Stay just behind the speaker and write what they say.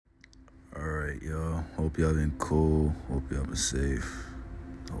Alright, y'all. Hope y'all been cool. Hope y'all been safe.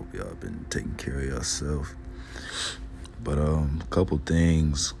 Hope y'all been taking care of yourself. But a couple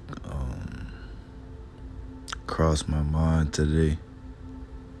things crossed my mind today,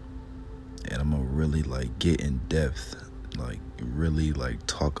 and I'm gonna really get in depth, really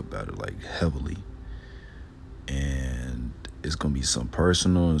talk about it heavily. And it's gonna be some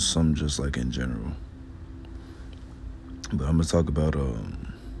personal and some just in general. But I'm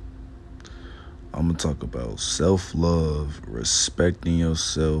gonna talk about self-love, respecting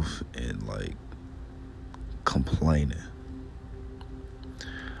yourself, and complaining.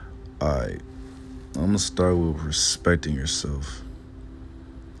 Alright, I'm gonna start with respecting yourself.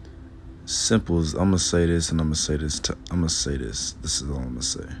 Simple as I'm gonna say this, and I'm gonna say this. This is all I'm gonna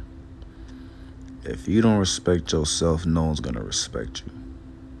say. If you don't respect yourself, no one's gonna respect you.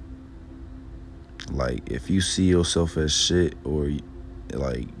 If you see yourself as shit, or you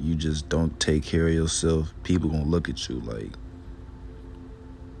just don't take care of yourself, people gonna look at you like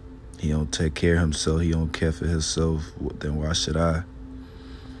he don't take care of himself, he don't care for himself, then why should I?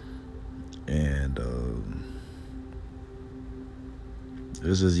 And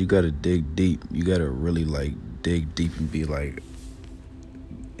it's just, you gotta dig deep. You gotta really dig deep and be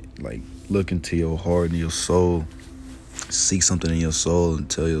look into your heart and your soul, seek something in your soul and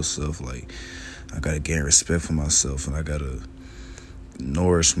tell yourself I gotta gain respect for myself, and I gotta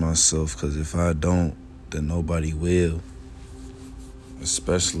nourish myself, because if I don't, then nobody will.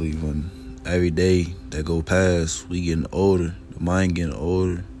 Especially when every day that go past, we getting older, the mind getting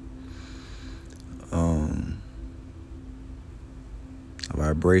older.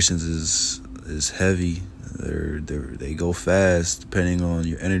 Vibrations is heavy. They go fast depending on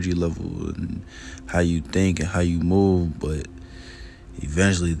your energy level and how you think and how you move, but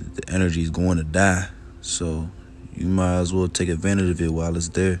eventually the energy is going to die. So you might as well take advantage of it while it's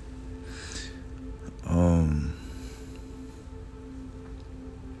there.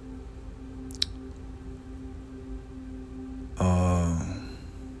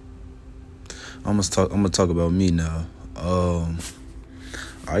 I'm gonna talk about me now.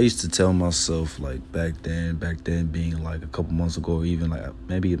 I used to tell myself back then being a couple months ago, or even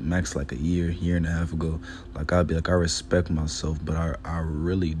maybe max a year and a half ago, I'd be I respect myself, but I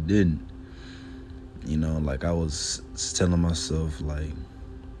really didn't. I was telling myself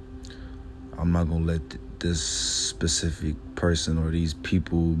I'm not gonna let this specific person or these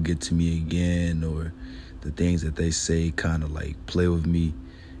people get to me again, or the things that they say kind of play with me.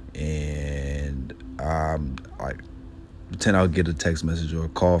 And pretend I'll get a text message or a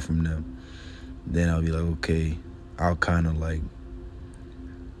call from them, then I'll be okay, I'll kind of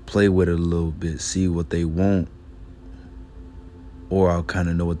play with it a little bit, see what they want, or I'll kind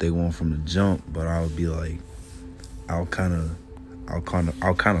of know what they want from the jump, but I'll be I'll kind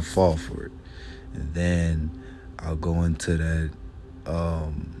of fall for it, and then I'll go into that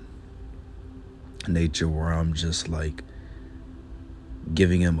nature where I'm just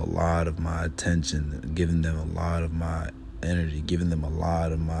giving them a lot of my attention, giving them a lot of my energy, giving them a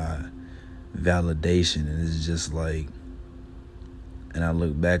lot of my validation. And it's just and I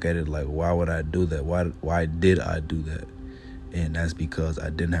look back at it why would I do that? Why did I do that? And that's because I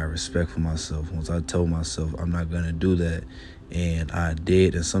didn't have respect for myself. Once I told myself I'm not gonna do that, and I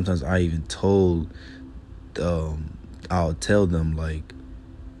did, and sometimes I even told I'll tell them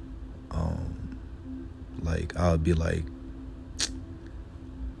I'll be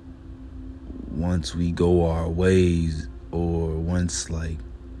once we go our ways, or once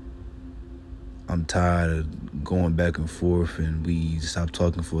I'm tired of going back and forth and we stop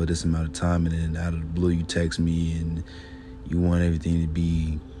talking for this amount of time, and then out of the blue you text me and you want everything to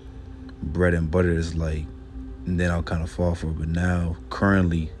be bread and butter, it's and then I'll kind of fall for it. But now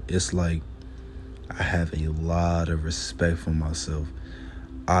currently it's I have a lot of respect for myself.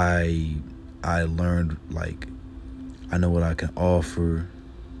 I learned I know what I can offer.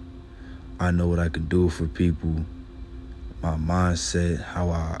 I know what I can do for people. My mindset,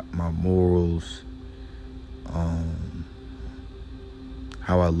 my morals,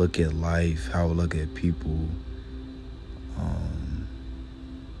 how I look at life, how I look at people,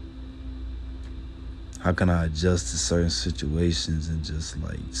 how can I adjust to certain situations and just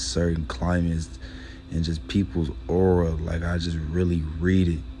certain climates and just people's aura. I just really read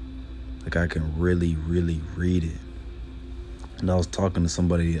it. I can really, really read it. And I was talking to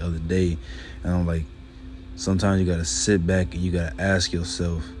somebody the other day, and I'm sometimes you gotta sit back and you gotta ask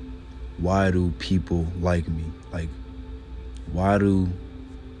yourself, why do people like me? Why do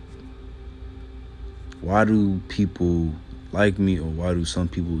people like me, or why do some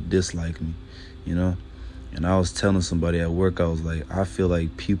people dislike me? And I was telling somebody at work, I was like, I feel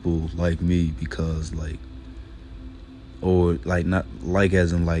like people like me because like, or like not like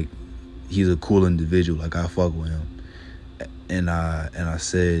as in like he's a cool individual, like I fuck with him. And I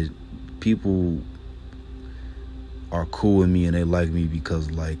said people are cool with me and they like me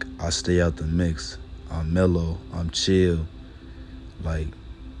because like I stay out the mix. I'm mellow, I'm chill. Like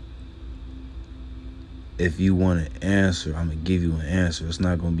if you want an answer, I'm gonna give you an answer. It's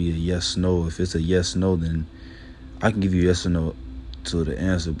not gonna be a yes no. If it's a yes no, then I can give you yes or no to the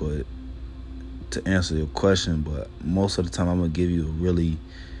answer, but to answer your question. But most of the time, I'm gonna give you a really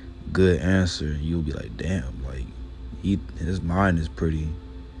good answer, and you'll be like, "Damn, like his mind is pretty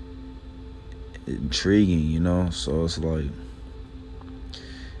intriguing," you know. So it's like,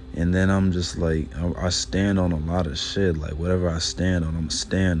 and then I'm just like, I stand on a lot of shit. Like whatever I stand on, I'm gonna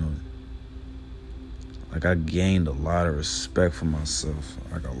stand on. Like I gained a lot of respect for myself,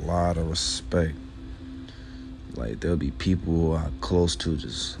 like a lot of respect. Like there'll be people who I'm close to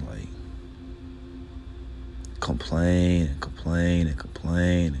just like complain and complain and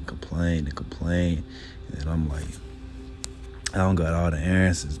complain and complain and complain, and I'm like, I don't got all the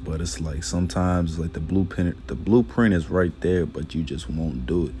answers, but it's like sometimes like the blueprint is right there, but you just won't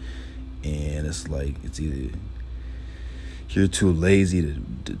do it. And it's like it's either you're too lazy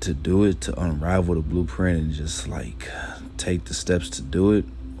to do it, to unravel the blueprint and just like take the steps to do it,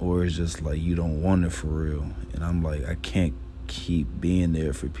 or it's just like you don't want it for real. And I'm like, I can't keep being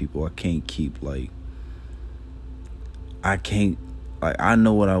there for people. I can't keep like I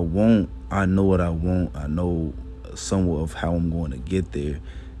know what I want. I know somewhat of how I'm going to get there.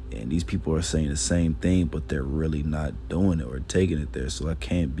 And these people are saying the same thing, but they're really not doing it or taking it there. So I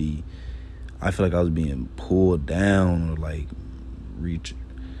feel like I was being pulled down or like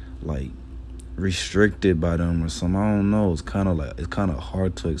restricted by them or something. I don't know. It's kind of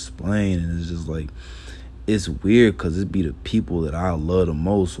hard to explain, and it's just like it's weird because it be the people that I love the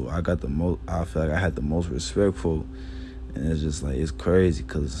most, or I feel like I had the most respect for, and it's just like it's crazy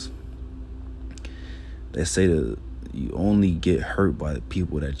because they say that you only get hurt by the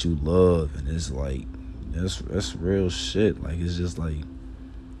people that you love, and it's like that's real shit. Like it's just like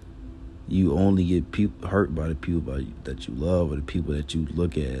you only get hurt by the people that you love, or the people that you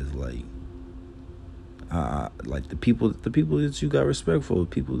look at as like like the people that you got respect for, the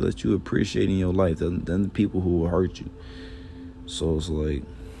people that you appreciate in your life, than the people who will hurt you. So it's like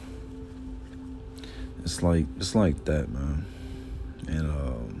that, man. And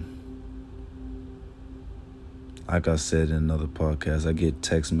like I said in another podcast, I get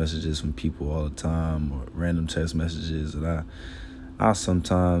text messages from people all the time, or random text messages, and I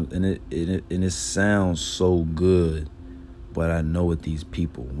sometimes, and it sounds so good, but I know what these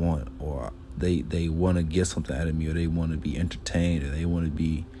people want, or they want to get something out of me, or they want to be entertained, or they want to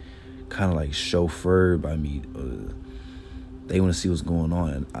be kind of like chauffeured by me, or they want to see what's going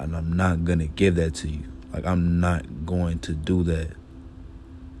on, and I'm not gonna give that to you. Like I'm not going to do that.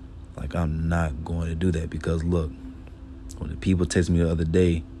 Like I'm not going to do that because look, when the people text me the other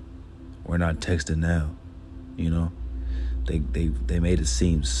day, we're not texting now, you know. They made it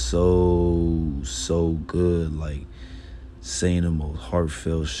seem so good, like saying the most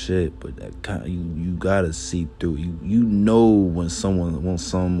heartfelt shit, but that kind of, you gotta see through. You know when someone wants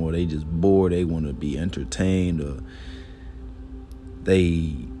something, or they just bored, they want to be entertained, or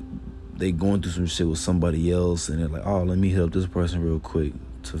they going through some shit with somebody else, and they're like, oh, let me help this person real quick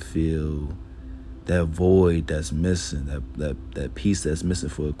to fill that void that's missing, that piece that's missing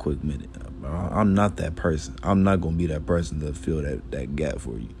for a quick minute. I'm not that person. I'm not gonna be that person to fill that gap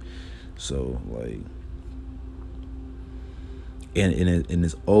for you. So like, and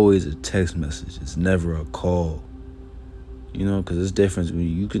it's always a text message. It's never a call. You know, because it's different when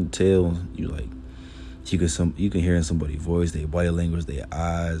you can tell. You like, you can hear in somebody's voice, their body language, their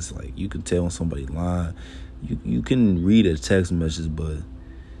eyes. Like you can tell when somebody lying. You can read a text message, but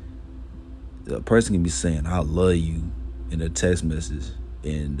a person can be saying "I love you" in a text message,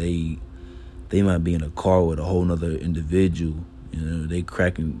 and they might be in a car with a whole nother individual. You know, they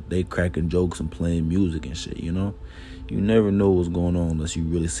cracking jokes and playing music and shit. You know, you never know what's going on unless you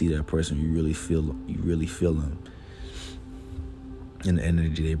really see that person. You really feel them, and the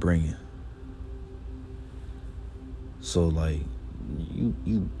energy they bring in. So like,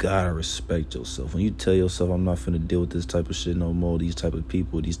 you gotta respect yourself. When you tell yourself, I'm not finna deal with this type of shit no more, these type of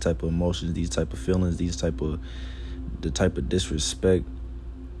people, these type of emotions, these type of feelings, the type of disrespect,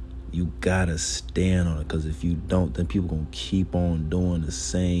 you gotta stand on it. Because if you don't, then people gonna keep on doing the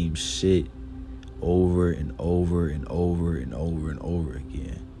same shit over and over and over and over and over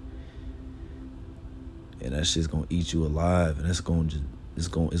again. And that shit's gonna eat you alive, and it's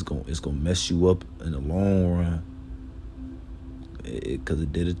gonna mess you up in the long run. Cause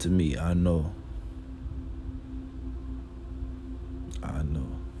it did it to me. I know.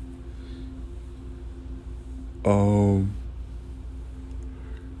 Um,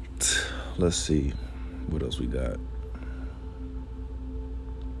 let's see, what else we got.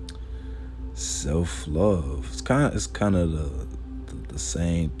 Self-love. It's kind of the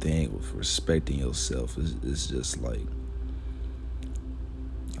same thing with respecting yourself. It's just like,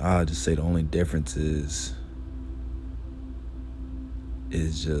 I just say the only difference is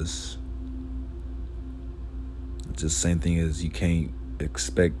just same thing as you can't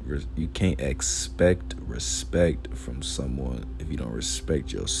expect respect from someone if you don't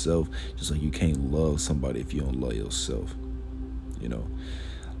respect yourself. Just like you can't love somebody if you don't love yourself.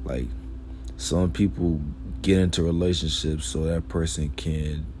 Like, some people get into relationships so that person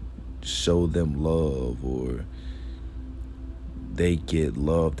can show them love, or they get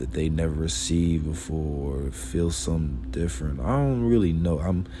love that they never received before, or feel something different. I don't really know.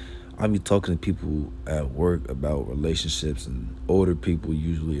 I be talking to people at work about relationships, and older people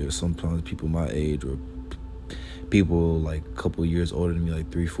usually, or sometimes people my age, or people like a couple years older than me, like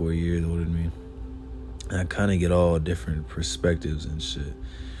 3-4 years older than me. And I kind of get all different perspectives and shit.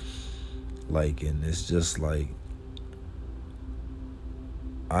 Like, and it's just like,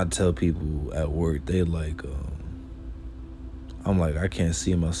 I tell people at work, they like, I'm like, I can't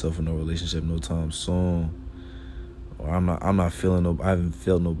see myself in no relationship no time soon. Or I'm not feeling I haven't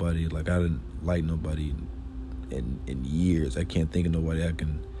felt nobody, like I didn't like nobody in years. I can't think of nobody I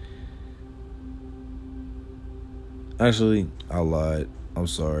can. Actually, I lied. I'm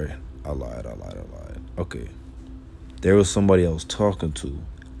sorry. I lied. Okay. There was somebody I was talking to,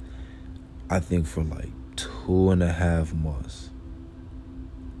 I think for like 2.5 months,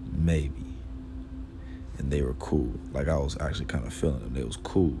 maybe. And they were cool. Like, I was actually kind of feeling them. They was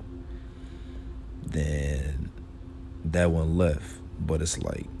cool. Then that one left. But it's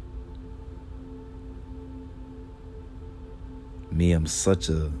like, me, I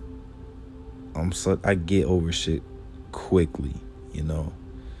get over shit quickly,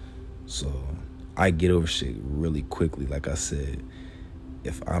 So I get over shit really quickly. Like I said,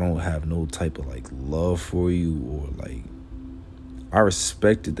 if I don't have no type of like love for you, or like, I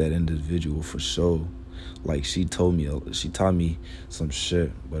respected that individual for sure. Like, she taught me some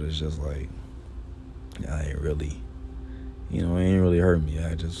shit, but it's just like, I ain't really, it ain't really hurt me.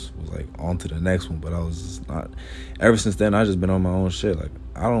 I just was like, on to the next one. But I was just not. Ever since then, I just been on my own shit. Like,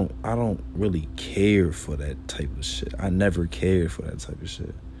 I don't really care for that type of shit. I never cared for that type of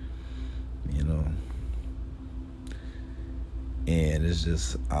shit. And it's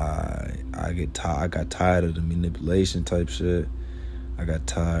just, I got tired of the manipulation type shit. I got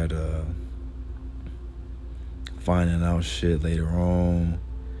tired of finding out shit later on,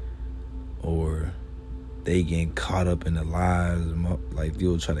 or they getting caught up in the lies. Like,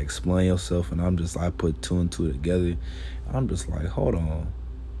 you'll try to explain yourself, and I put 2 and 2 together. I'm just like, hold on.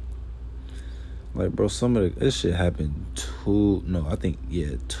 Like, bro, this shit happened 2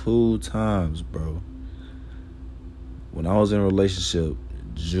 times, bro. When I was in a relationship,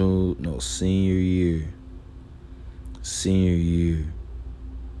 senior year,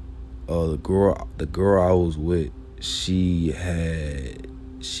 the girl I was with, she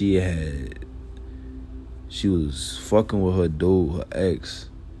was fucking with her dude, her ex,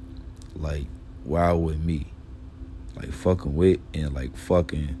 like, while with me. Like, fucking with and like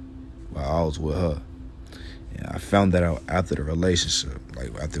fucking while I was with her. And I found that out after the relationship.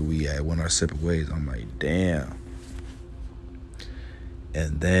 Like, after we had went our separate ways. I'm like, damn.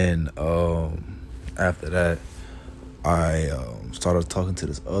 And then after that, I started talking to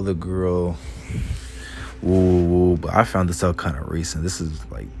this other girl. But I found this out kind of recent. This is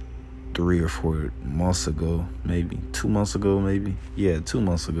like 3 or 4 months ago, maybe 2 months ago, maybe. Yeah, 2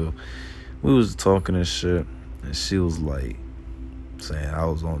 months ago. We was talking and shit, and she was like saying I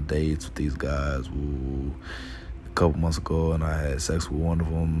was on dates with these guys a couple months ago, and I had sex with one of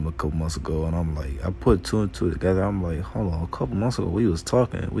them a couple months ago. And I'm like, I put 2 and 2 together. I'm like, hold on, a couple months ago we was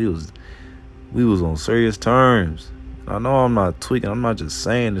talking. We was on serious terms. I know I'm not tweaking. I'm not just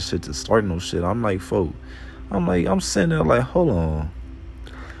saying this shit to start no shit. I'm like, I'm sitting there like, hold on.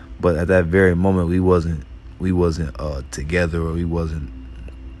 But at that very moment, we wasn't together, or we wasn't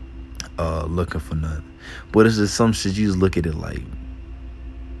looking for nothing. But it's just some shit you just look at it like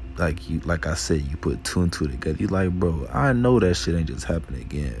I said, you put 2 and 2 together. You like, bro, I know that shit ain't just happening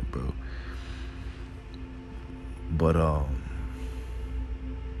again, bro. But I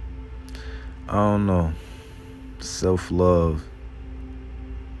don't know. Self-love.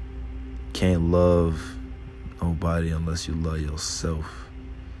 Can't love nobody unless you love yourself.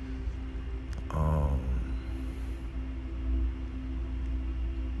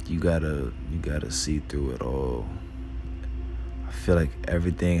 You gotta see through it all. I feel like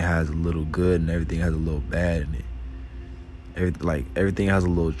everything has a little good and everything has a little bad in it. Everything has a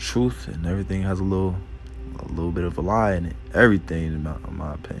little truth and everything has a little bit of a lie in it. Everything, in my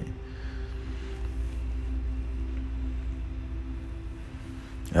opinion.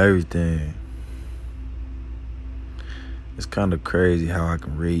 Everything. It's kind of crazy how I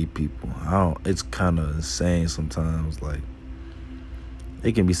can read people. It's kind of insane sometimes. Like,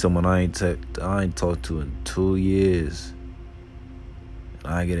 it can be someone I ain't talked to in 2 years,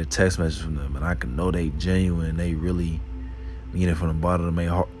 and I get a text message from them, and I can know they genuine. They really mean it from the bottom of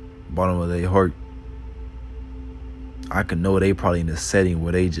their heart. I can know they probably in a setting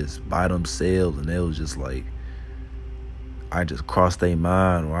where they just by themselves, and they was just like, I just crossed their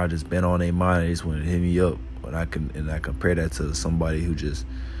mind, or I just been on their mind, and they just wanted to hit me up. But I compare that to somebody who just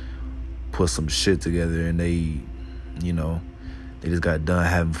put some shit together, and they just got done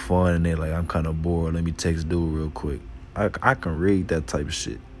having fun, and they're like, I'm kind of bored. Let me text dude real quick. I can read that type of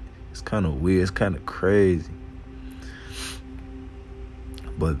shit. It's kind of weird. It's kind of crazy.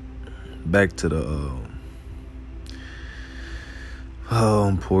 But back to the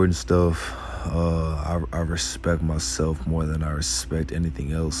important stuff. I respect myself more than I respect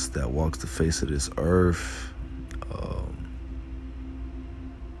anything else that walks the face of this earth.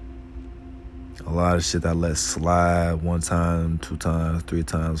 A lot of shit I let slide 1 time, 2 times, 3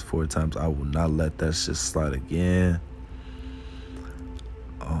 times, 4 times. I will not let that shit slide again.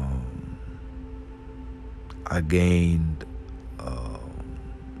 I gained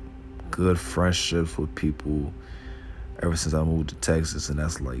good friendships with people ever since I moved to Texas, and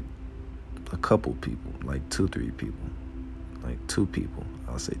that's like a couple people, like 2-3 people, like 2 people.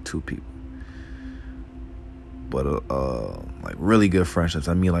 I'll say 2 people. But like really good friendships.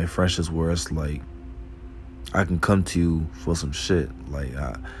 I mean, like friendships where it's like I can come to you for some shit. Like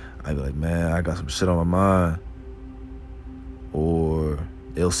I be like, man, I got some shit on my mind, or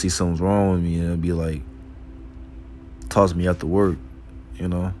they'll see something's wrong with me and it'll be like, talk to me after work,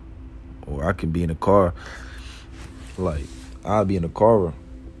 or I can be in the car. Like I'll be in the car.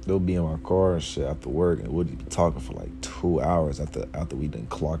 They'll be in my car and shit after work, and we'll be talking for like 2 hours after we done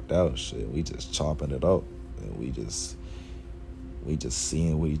clocked out. Shit, we just chopping it up. And we just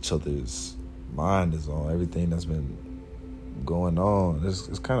seeing what each other's mind is on, everything that's been going on. It's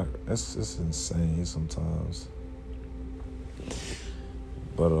insane sometimes.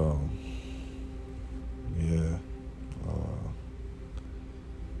 But yeah.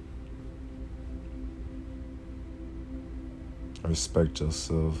 Respect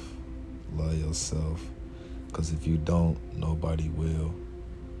yourself, love yourself, because if you don't, nobody will.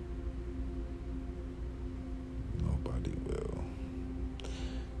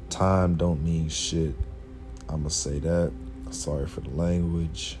 Time don't mean shit. I'ma say that. Sorry for the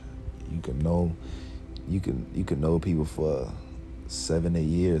language. You can know people for 7, 8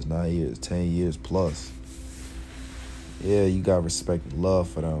 years, 9 years, 10 years plus. Yeah, you got respect and love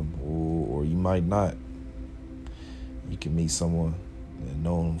for them, or you might not. You can meet someone and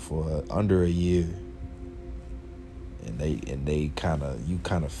know them for under a year, and you kind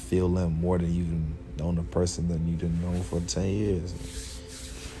of feel them more than you've known a person than you didn't know for 10 years.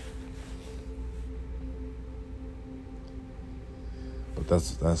 But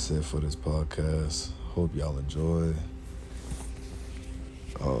that's it for this podcast. Hope y'all enjoy.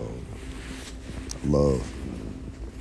 Love.